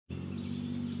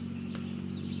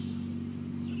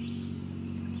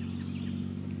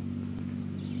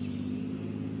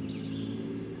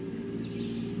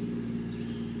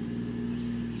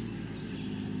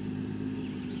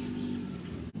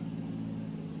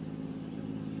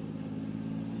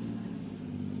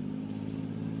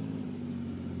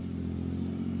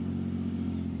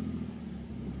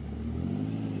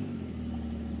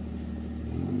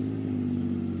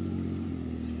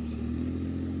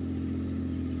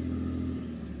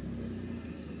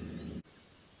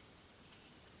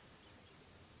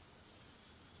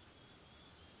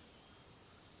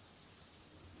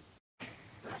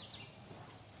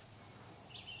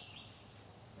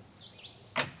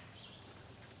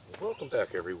Welcome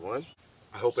back, everyone.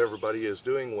 I hope everybody is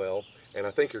doing well, and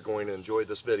I think you're going to enjoy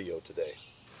this video today.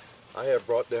 I have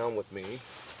brought down with me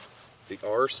the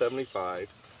R-75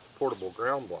 Portable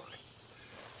ground blind.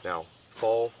 Now,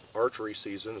 fall archery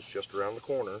season is just around the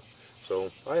corner,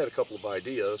 so I had a couple of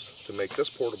ideas to make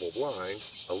this portable blind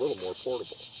a little more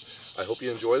portable. I hope you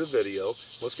enjoy the video.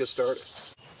 Let's get started.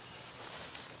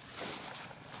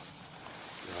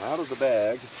 Now, out of the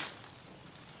bag,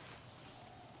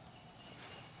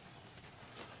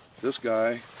 this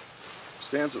guy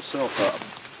stands itself up.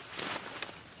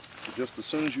 So just as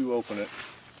soon as you open it,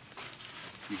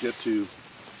 you get to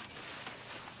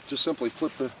just simply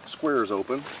flip the squares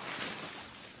open.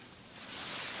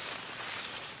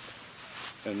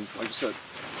 And like I said,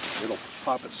 it'll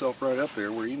pop itself right up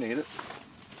there where you need it.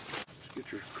 Just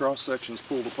get your cross sections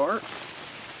pulled apart.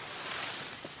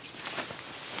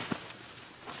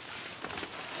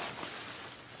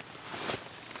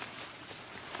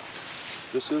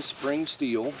 This is spring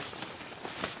steel,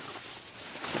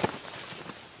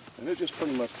 and it just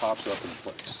pretty much pops up in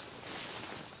place.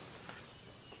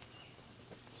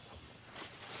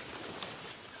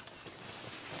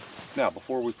 Now,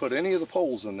 before we put any of the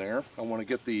poles in there, I want to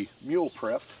get the mule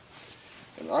prepped,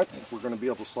 and I think we're going to be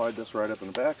able to slide this right up in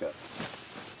the back of it.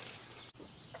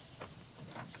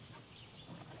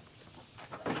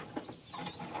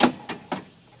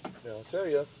 Now, I'll tell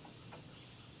you,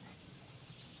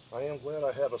 I am glad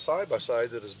I have a side-by-side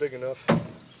that is big enough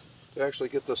to actually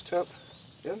get this tent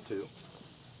into.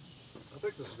 I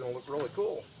think this is going to look really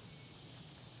cool.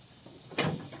 This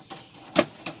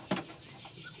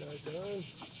guy done.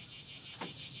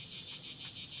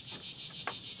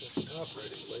 Get the top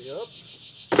ready to lay up.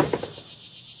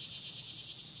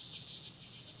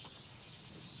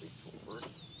 Seat forward.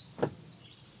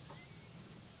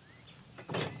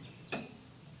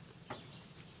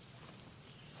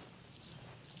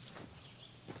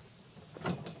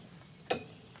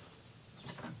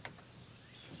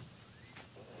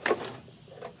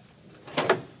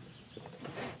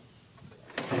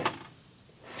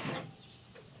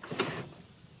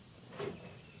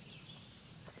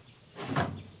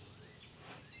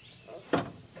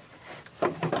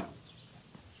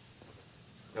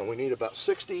 And we need about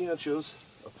 60 inches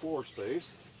of floor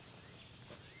space.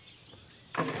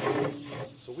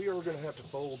 So we are going to have to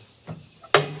fold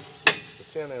the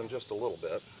tent in just a little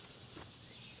bit.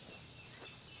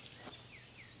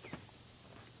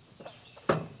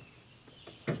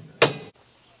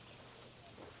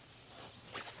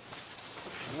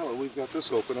 Now that we've got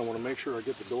this open, I want to make sure I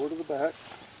get the door to the back.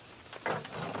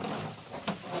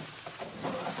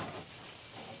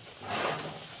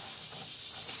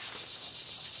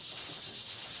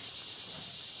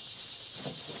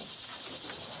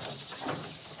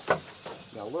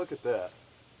 Now look at that.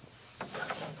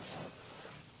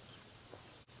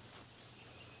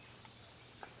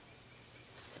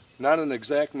 Not an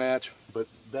exact match, but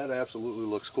that absolutely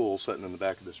looks cool sitting in the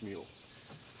back of this mule.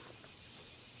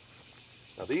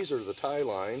 Now these are the tie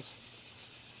lines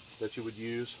that you would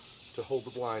use to hold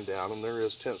the blind down, and there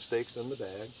is tent stakes in the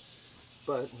bag,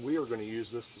 but we are going to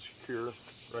use this to secure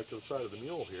right to the side of the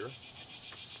mule here.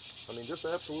 I mean, just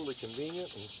absolutely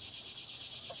convenient, and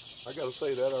I gotta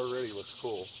say that already looks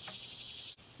cool.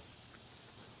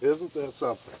 Isn't that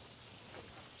something?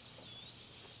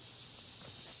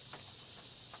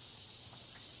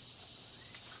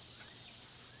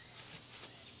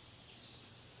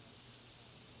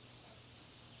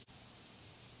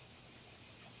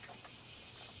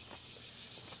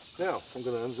 Now, I'm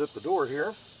going to unzip the door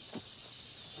here.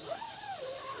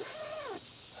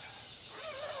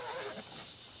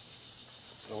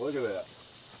 Now look at that.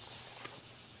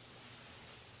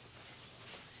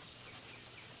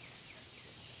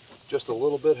 Just a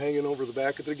little bit hanging over the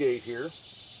back of the gate here.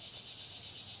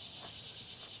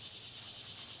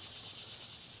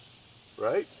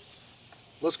 Right?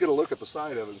 Let's get a look at the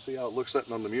side of it and see how it looks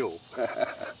sitting on the mule.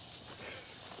 Have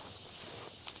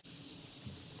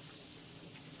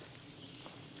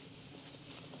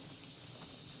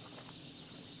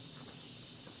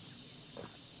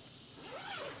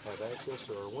access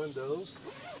to our windows.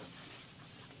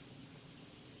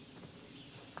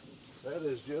 That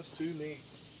is just too neat.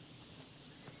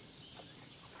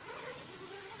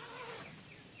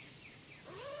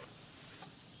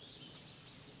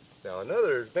 Now,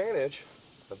 another advantage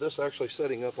of this actually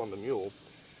setting up on the mule,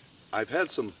 I've had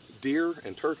some deer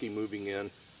and turkey moving in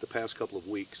the past couple of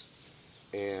weeks,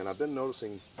 and I've been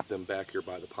noticing them back here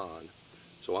by the pond.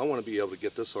 So I want to be able to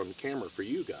get this on camera for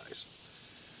you guys.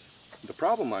 The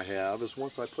problem I have is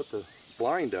once I put the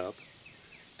blind up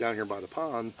down here by the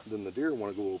pond, then the deer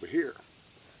want to go over here.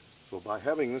 So by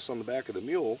having this on the back of the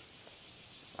mule,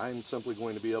 I'm simply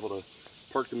going to be able to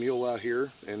park the mule out here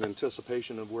in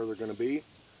anticipation of where they're going to be,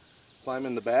 climb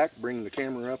in the back, bring the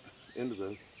camera up into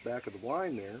the back of the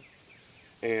blind there,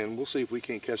 and we'll see if we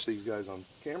can't catch these guys on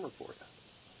camera for you.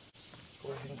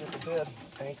 Go ahead and get the bed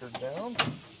anchored down.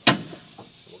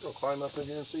 We're going to climb up in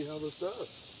here and see how this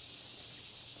does.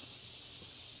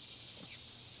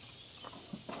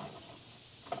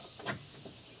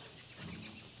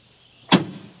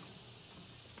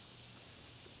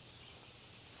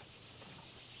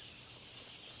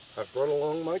 I've brought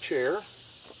along my chair.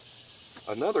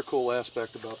 Another cool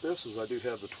aspect about this is I do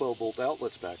have the 12-volt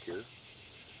outlets back here.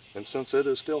 And since it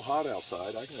is still hot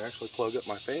outside, I can actually plug up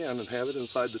my fan and have it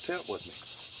inside the tent with me.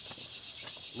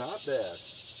 Not bad.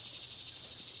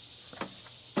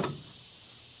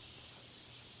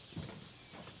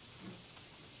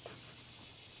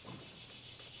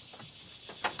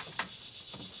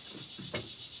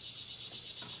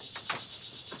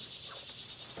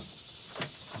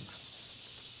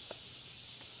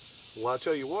 Well, I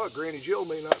tell you what, Granny Jill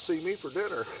may not see me for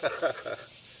dinner.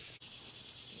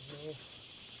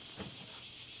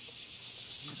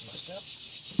 Use my step.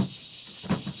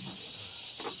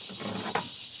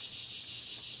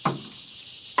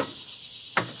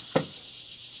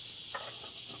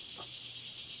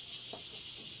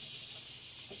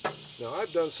 Now,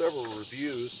 I've done several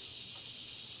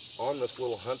reviews on this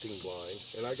little hunting blind,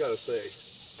 and I gotta say,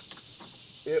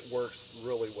 it works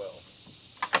really well.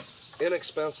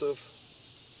 Inexpensive,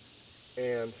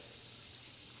 and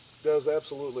does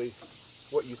absolutely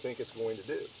what you think it's going to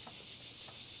do.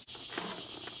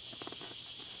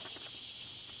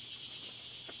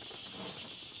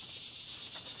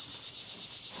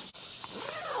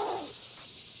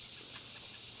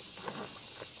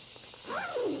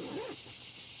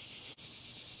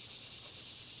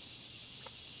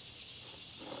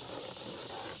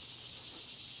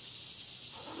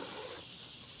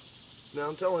 Now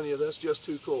I'm telling you, that's just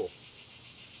too cool.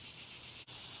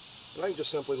 And I can just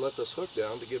simply let this hook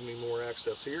down to give me more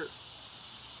access here.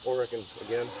 Or I can,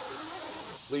 again,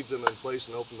 leave them in place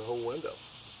and open the whole window.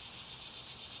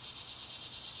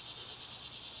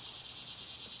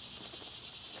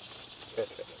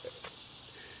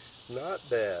 Not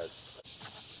bad.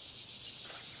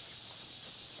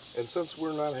 And since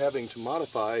we're not having to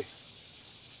modify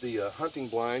the hunting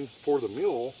blind for the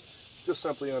mule, just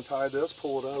simply untie this,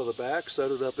 pull it out of the back,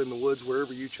 set it up in the woods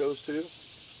wherever you chose to,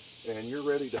 and you're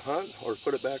ready to hunt, or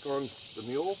put it back on the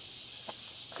mule,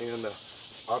 and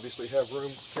obviously have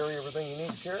room to carry everything you need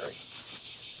to carry.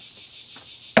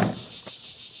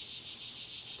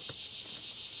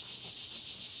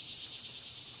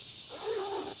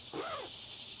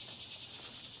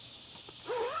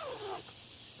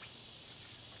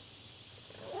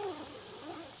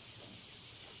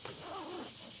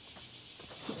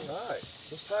 Alright,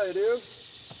 let's tie it in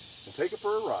and take it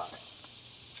for a ride.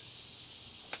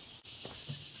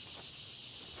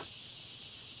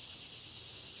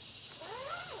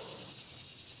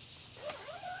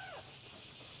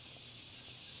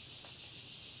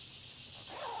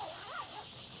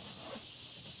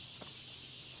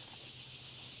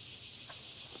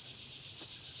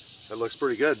 That looks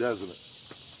pretty good, doesn't it?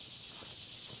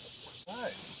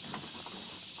 Alright,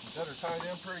 you got her tied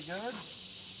in pretty good.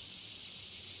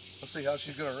 Let's see how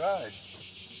she's going to ride.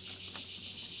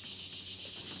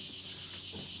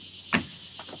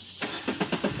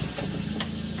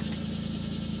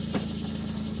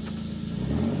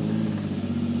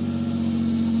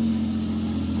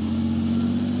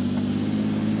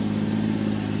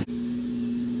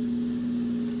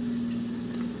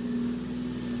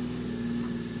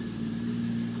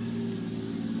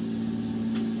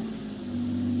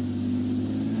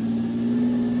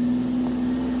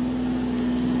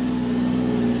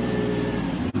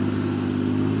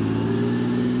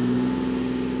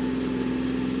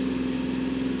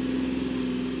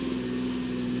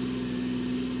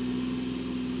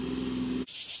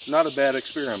 Not a bad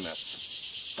experiment.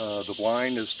 The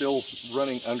blind is still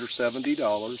running under $70,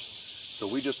 so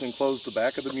we just enclosed the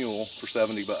back of the mule for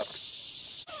 $70.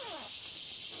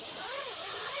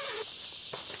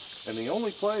 And the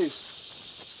only place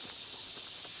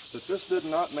that this did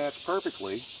not match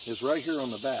perfectly is right here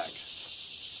on the back.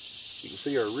 You can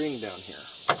see our ring down here.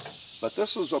 But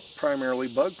this is a primarily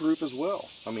bug proof as well.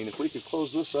 I mean, if we could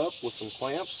close this up with some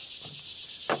clamps,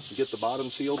 get the bottom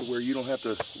sealed to where you don't have to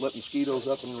let mosquitoes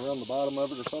up and around the bottom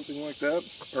of it or something like that,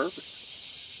 perfect.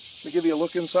 Let me give you a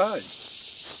look inside.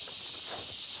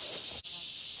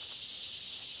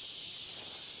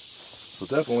 So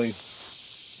definitely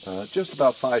just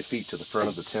about 5 feet to the front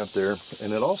of the tent there.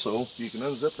 And it also, you can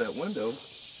unzip that window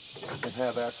and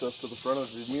have access to the front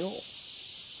of the mule.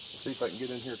 Let's see if I can get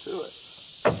in here to it.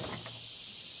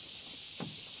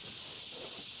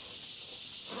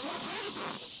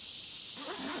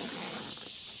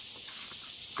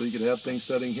 So you could have things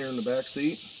sitting here in the back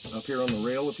seat, up here on the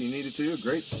rail if you needed to.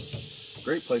 Great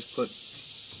place to put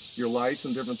your lights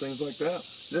and different things like that.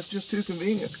 That's just too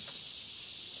convenient.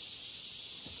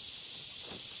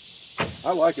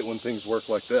 I like it when things work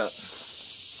like that.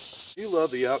 If you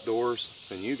love the outdoors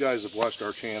and you guys have watched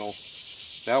our channel,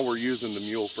 now we're using the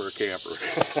mule for a camper.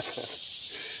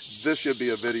 This should be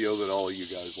a video that all of you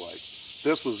guys like.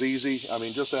 This was easy. I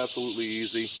mean, just absolutely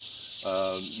easy.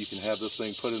 You can have this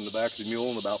thing put in the back of the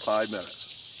mule in about 5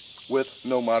 minutes with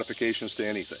no modifications to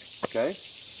anything, okay?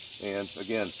 And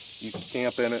again, you can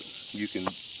camp in it, you can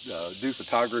do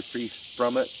photography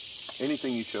from it,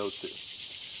 anything you chose to.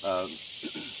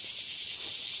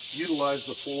 Utilize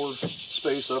the floor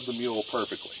space of the mule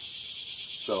perfectly.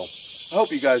 So, I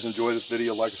hope you guys enjoy this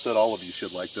video. Like I said, all of you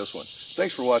should like this one.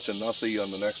 Thanks for watching, and I'll see you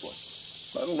on the next one.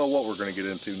 I don't know what we're going to get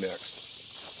into next.